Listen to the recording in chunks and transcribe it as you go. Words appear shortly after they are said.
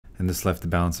and this left the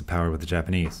balance of power with the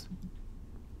Japanese.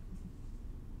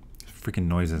 Freaking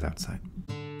noises outside.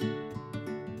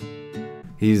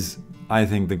 He's, I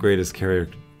think, the greatest Care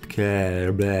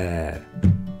Bear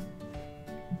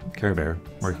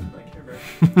working.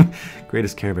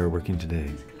 Greatest Care Bear working today.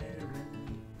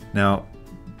 Now,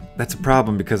 that's a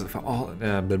problem because of all.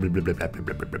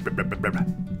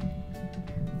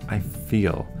 I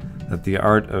feel that the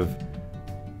art of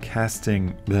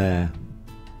casting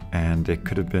and it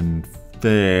could have been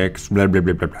fixed.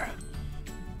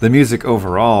 The music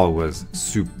overall was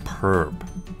superb,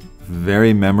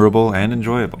 very memorable and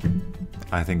enjoyable.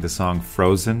 I think the song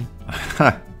Frozen.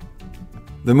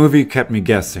 The movie kept me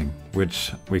guessing,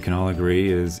 which we can all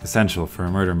agree is essential for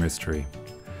a murder mystery.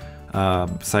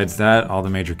 Besides that, all the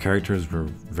major characters were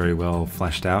very well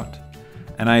fleshed out,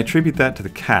 and I attribute that to the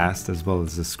cast as well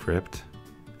as the script.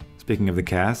 Speaking of the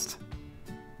cast,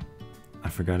 I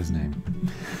forgot his name.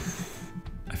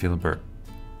 I feel a burp.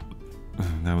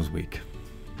 That was weak.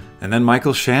 And then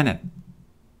Michael Shannon.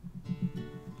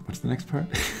 What's the next part?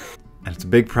 And it's a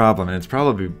big problem, and it's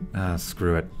probably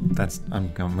screw it.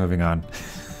 I'm moving on.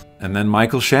 And then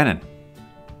Michael Shannon.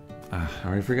 I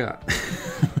already forgot.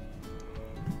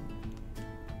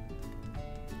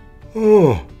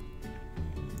 Oh,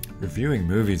 reviewing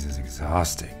movies is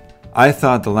exhausting. I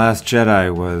thought The Last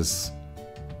Jedi was...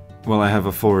 Well, I have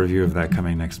a full review of that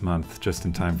coming next month, just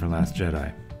in time for Last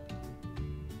Jedi.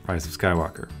 Rise of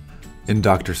Skywalker. In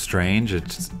Doctor Strange,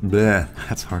 it's... Bleh,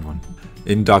 that's a hard one.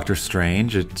 In Doctor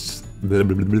Strange, it's... Bleh,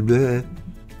 bleh, bleh, bleh.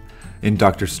 In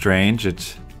Doctor Strange,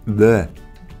 it's... Bleh.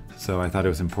 So I thought it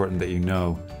was important that you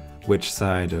know which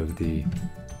side of the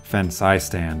fence I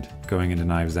stand going into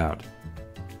Knives Out.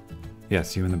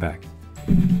 Yes, you in the back.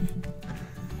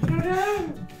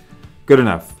 Good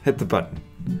enough. Hit the button.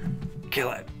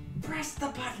 Kill it. Press the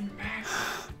button, Max.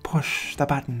 Push the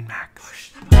button, Max.